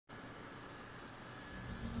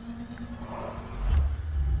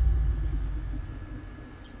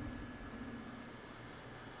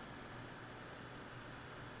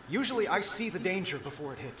Usually I see the danger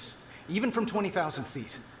before it hits, even from 20,000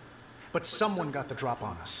 feet. But someone got the drop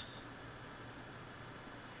on us.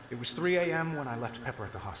 It was 3 a.m. when I left Pepper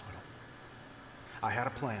at the hospital. I had a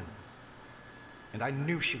plan, and I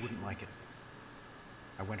knew she wouldn't like it.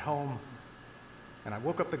 I went home, and I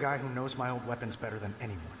woke up the guy who knows my old weapons better than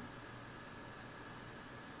anyone.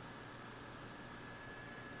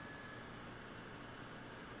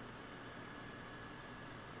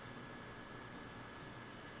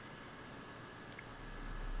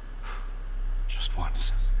 Just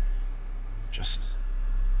once. Just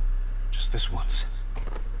this once.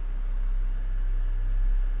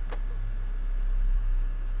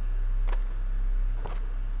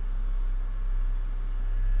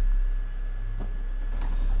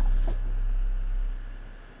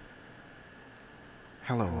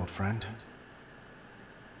 Hello, old friend.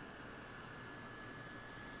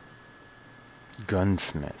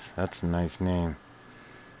 Gunsmith. That's a nice name.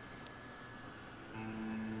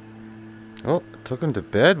 Oh, took him to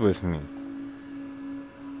bed with me.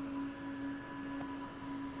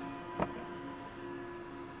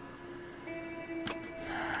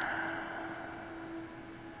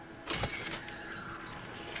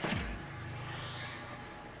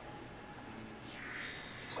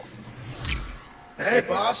 Hey,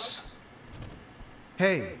 boss.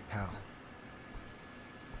 Hey, pal.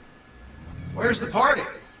 Where's the party?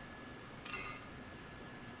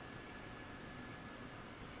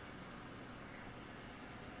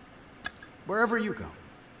 Wherever you go.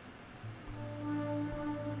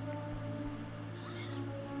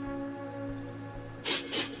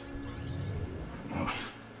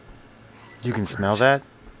 You can smell that?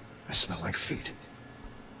 I smell like feet.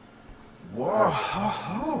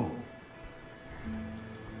 Whoa!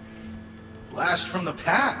 Blast from the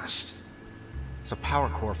past. It's a power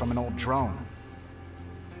core from an old drone.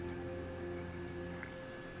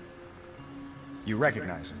 You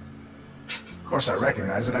recognize it? Of course I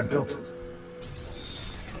recognize it. I built it.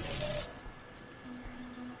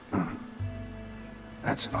 Huh.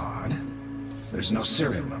 That's odd. There's no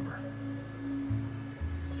serial number.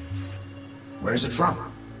 Where's it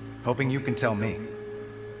from? Hoping you can tell me.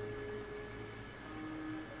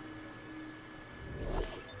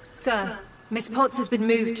 Sir, Miss Potts has been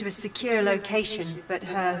moved to a secure location, but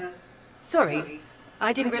her... Sorry,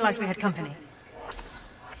 I didn't realize we had company.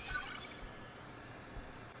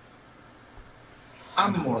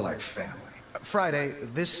 I'm more like family. Friday,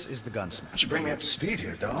 this is the gunsmith. Why don't you bring me up to speed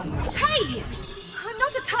here, doll? Hey! I'm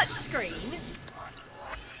not a touchscreen.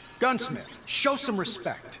 Gunsmith, show some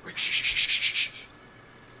respect. Wait, shh.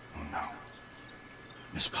 Oh no.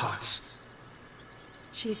 Miss Potts.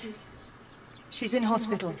 She's in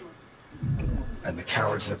hospital. And the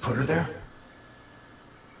cowards that put her there?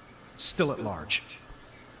 Still at large.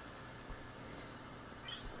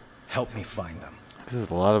 Help me find them. This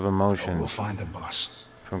is a lot of emotion. Oh, we'll find them, boss.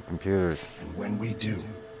 From computers. And when we do...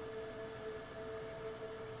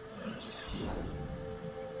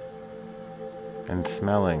 And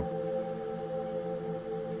smelling.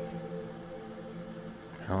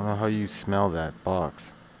 I don't know how you smell that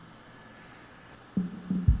box.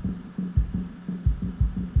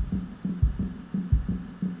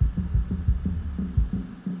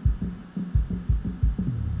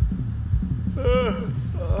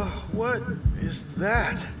 What is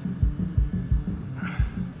that?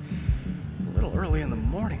 A little early in the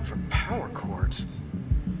morning for power cords.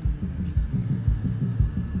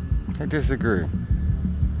 I disagree.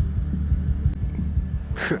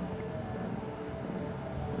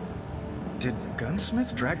 Did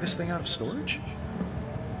Gunsmith drag this thing out of storage?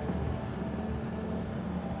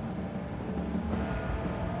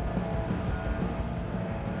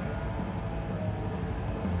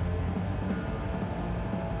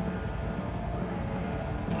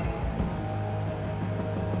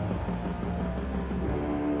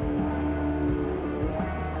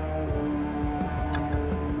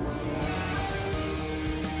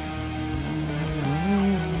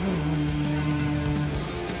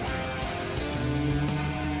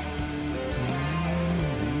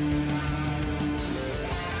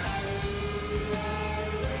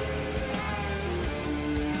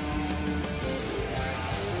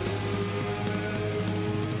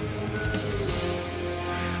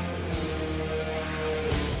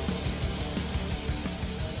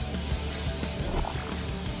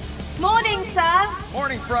 Morning, sir.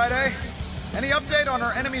 Morning, Friday. Any update on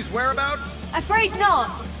our enemy's whereabouts? Afraid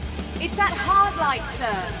not. It's that hard light,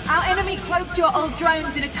 sir. Our enemy cloaked your old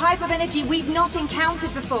drones in a type of energy we've not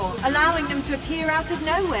encountered before, allowing them to appear out of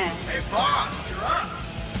nowhere. Hey, boss, you're up!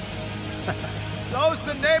 So's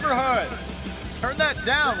the neighborhood. Turn that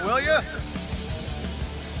down, will you?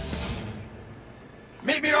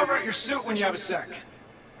 Meet me over at your suit when you have a sec.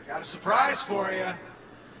 I got a surprise for you.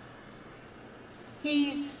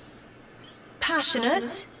 He's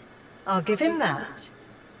passionate. I'll give him that.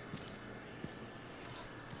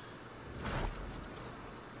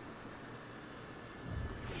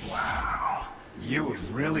 Wow. You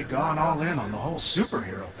have really gone all in on the whole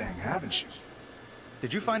superhero thing, haven't you?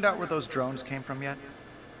 Did you find out where those drones came from yet?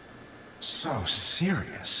 So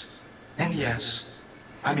serious. And yes.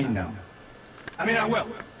 I mean, no. I mean, I will.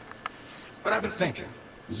 But I've been thinking.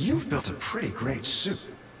 You've built a pretty great suit.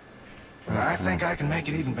 But I think I can make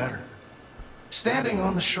it even better. Standing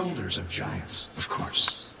on the shoulders of giants, of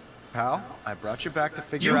course. Pal, I brought you back to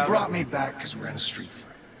figure out... You brought me back because we're in a street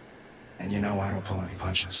fight. And you know I don't pull any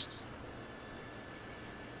punches.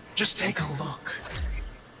 Just take a look.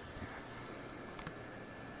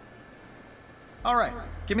 All right,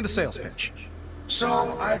 give me the sales pitch.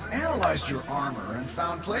 So, I've analyzed your armor and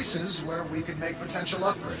found places where we could make potential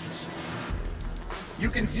upgrades. You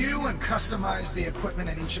can view and customize the equipment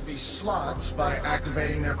in each of these slots by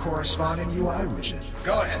activating their corresponding UI widget.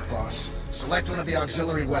 Go ahead, boss. Select one of the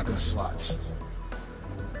auxiliary weapons slots.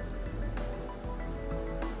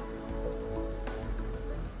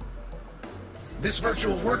 This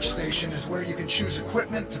virtual workstation is where you can choose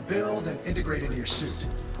equipment to build and integrate into your suit.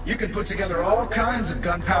 You can put together all kinds of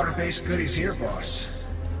gunpowder-based goodies here, boss.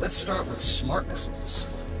 Let's start with smart missiles.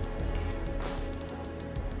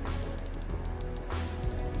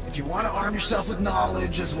 If you want to arm yourself with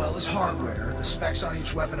knowledge as well as hardware, the specs on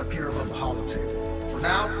each weapon appear above the holotable. For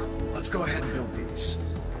now, let's go ahead and build these.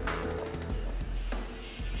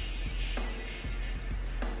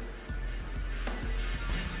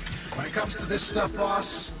 When it comes to this stuff,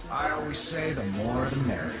 boss, I always say the more the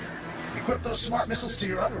merrier. Equip those smart missiles to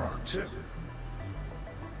your other arm, too.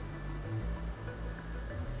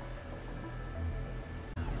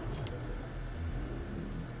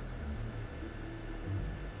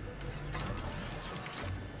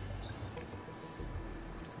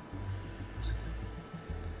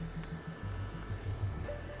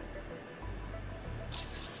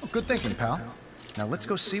 Good thinking, pal. Now let's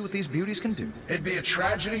go see what these beauties can do. It'd be a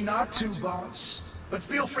tragedy not to, boss. But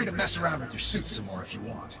feel free to mess around with your suit some more if you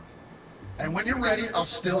want. And when you're ready, I'll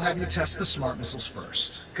still have you test the smart missiles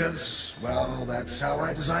first. 'Cause, well, that's how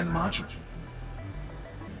I designed the module.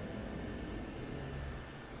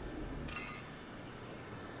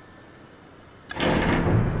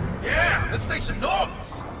 Yeah, let's make some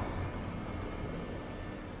noise!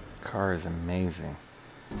 Car is amazing.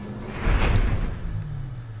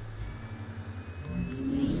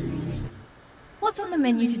 What's on the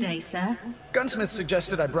menu today, sir? Gunsmith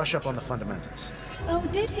suggested I brush up on the fundamentals. Oh,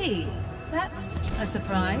 did he? That's a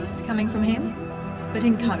surprise, coming from him. But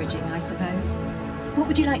encouraging, I suppose. What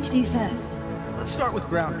would you like to do first? Let's start with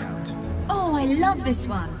ground pound. Oh, I love this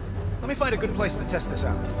one. Let me find a good place to test this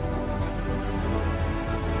out.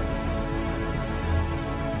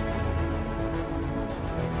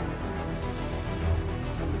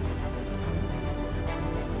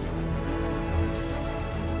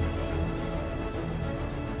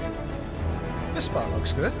 This spot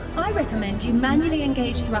looks good. I recommend you manually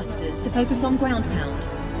engage thrusters to focus on ground pound.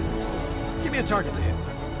 Give me a target to hit.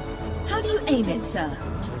 How do you aim it, sir?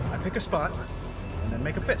 I pick a spot, and then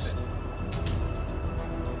make a fist.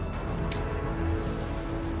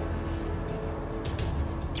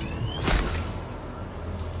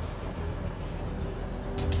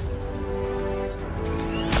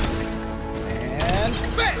 And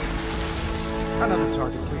bang! Another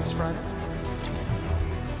target, please, Friday.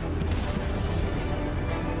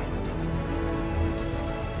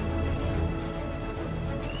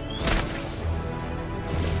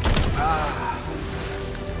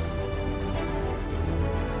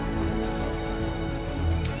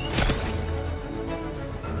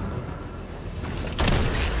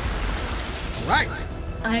 Right.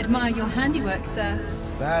 I admire your handiwork, sir.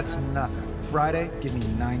 That's nothing. Friday, give me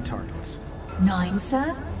 9 targets. 9,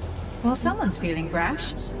 sir? Well, someone's feeling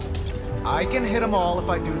brash. I can hit them all if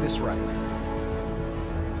I do this right.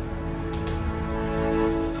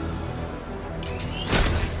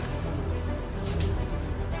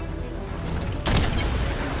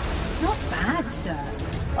 Not bad, sir.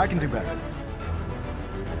 I can do better.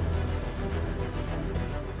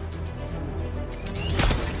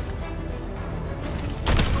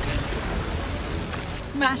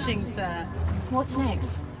 Smashing, sir. What's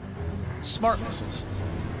next? Smart missiles.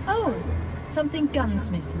 Oh, something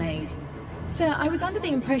Gunsmith made. Sir, I was under the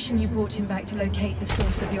impression you brought him back to locate the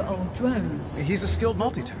source of your old drones. He's a skilled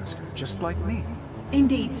multitasker, just like me.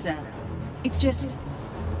 Indeed, sir. It's just...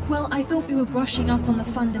 Well, I thought we were brushing up on the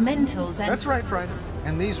fundamentals and... That's right, Friday.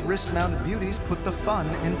 And these wrist-mounted beauties put the fun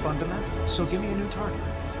in fundamentals. So give me a new target.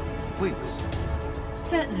 Please.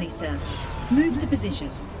 Certainly, sir. Move to position.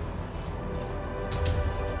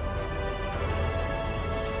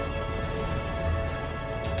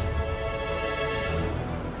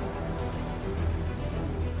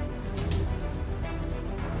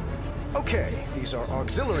 Okay, these are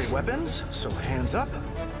auxiliary weapons, so hands up,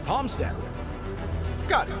 palms down.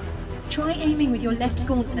 Got it. Try aiming with your left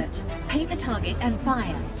gauntlet. Paint the target and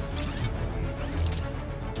fire.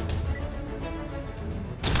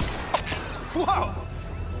 Whoa!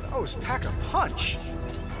 Those pack a punch.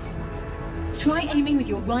 Try aiming with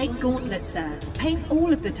your right gauntlet, sir. Paint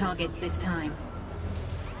all of the targets this time.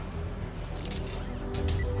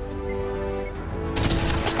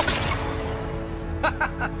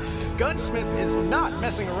 Gunsmith is not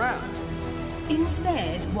messing around.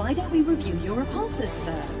 Instead, why don't we review your repulsors,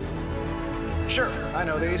 sir? Sure, I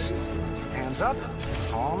know these. Hands up,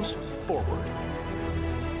 palms forward.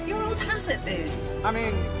 You're old hat at this. I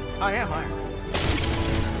mean, I am iron.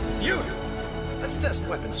 Beautiful. Let's test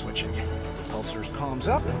weapon switching. Repulsors palms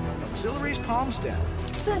up, auxiliaries palms down.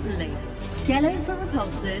 Certainly. Yellow for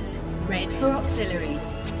repulsors, red for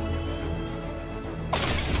auxiliaries.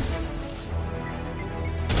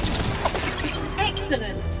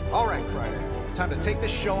 Excellent! All right, Friday. Time to take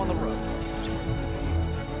this show on the road.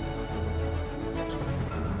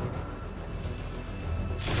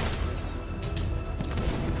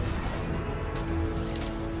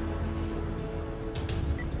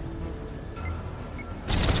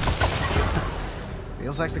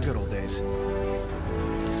 Feels like the good old days.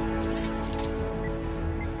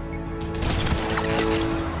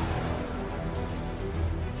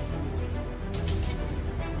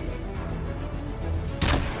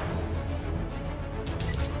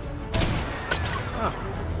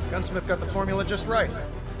 Gunsmith got the formula just right.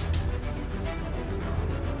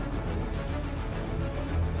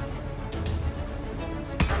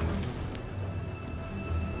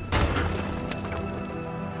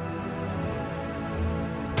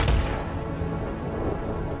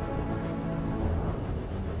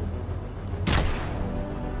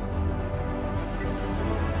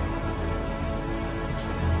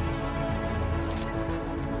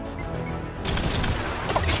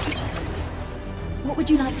 What would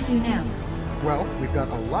you like to do now? Well, we've got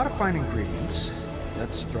a lot of fine ingredients.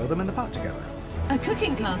 Let's throw them in the pot together. A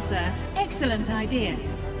cooking class, sir. Excellent idea.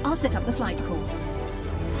 I'll set up the flight course.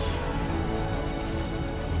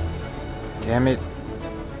 Damn it.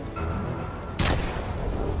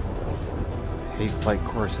 Hate flight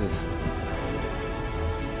courses.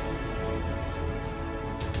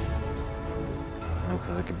 Oh,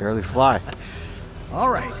 because I can barely fly. All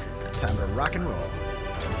right, time to rock and roll.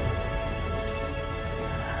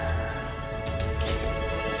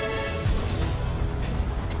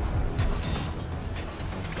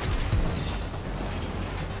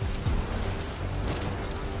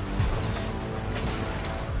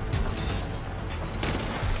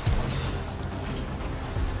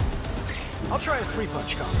 I'll try a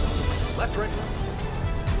three-punch combo. Left, right, left.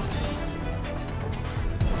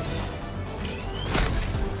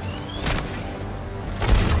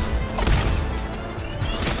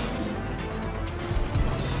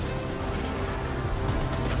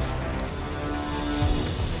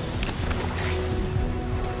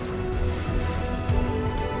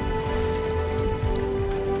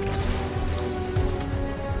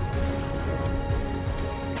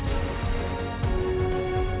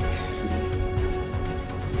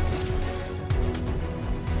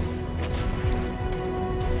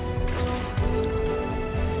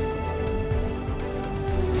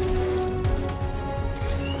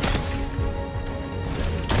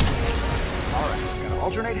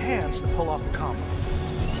 Alternate hands to pull off the combo.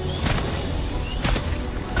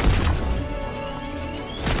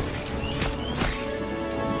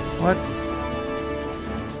 What?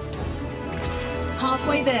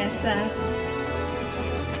 Halfway there, sir.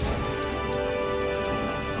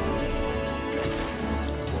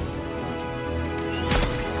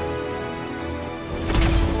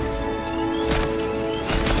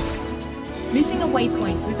 Missing a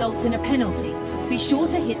waypoint results in a penalty. Be sure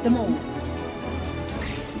to hit them all.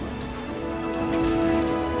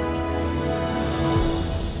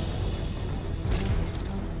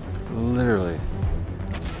 Literally.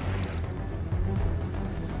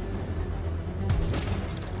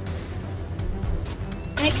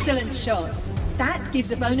 Excellent shot. That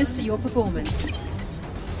gives a bonus to your performance.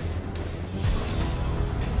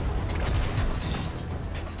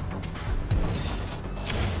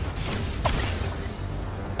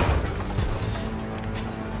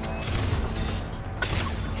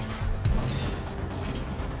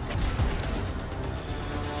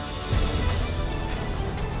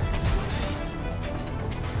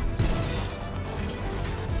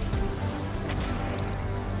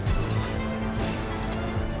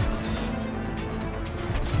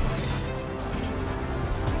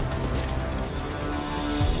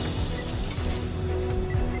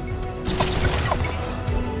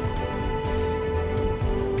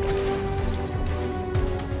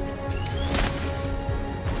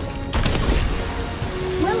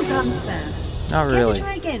 Not Care really. to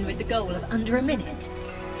try again with the goal of under a minute?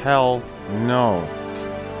 Hell no.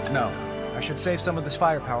 No. I should save some of this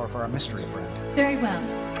firepower for our mystery friend. Very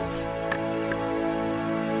well.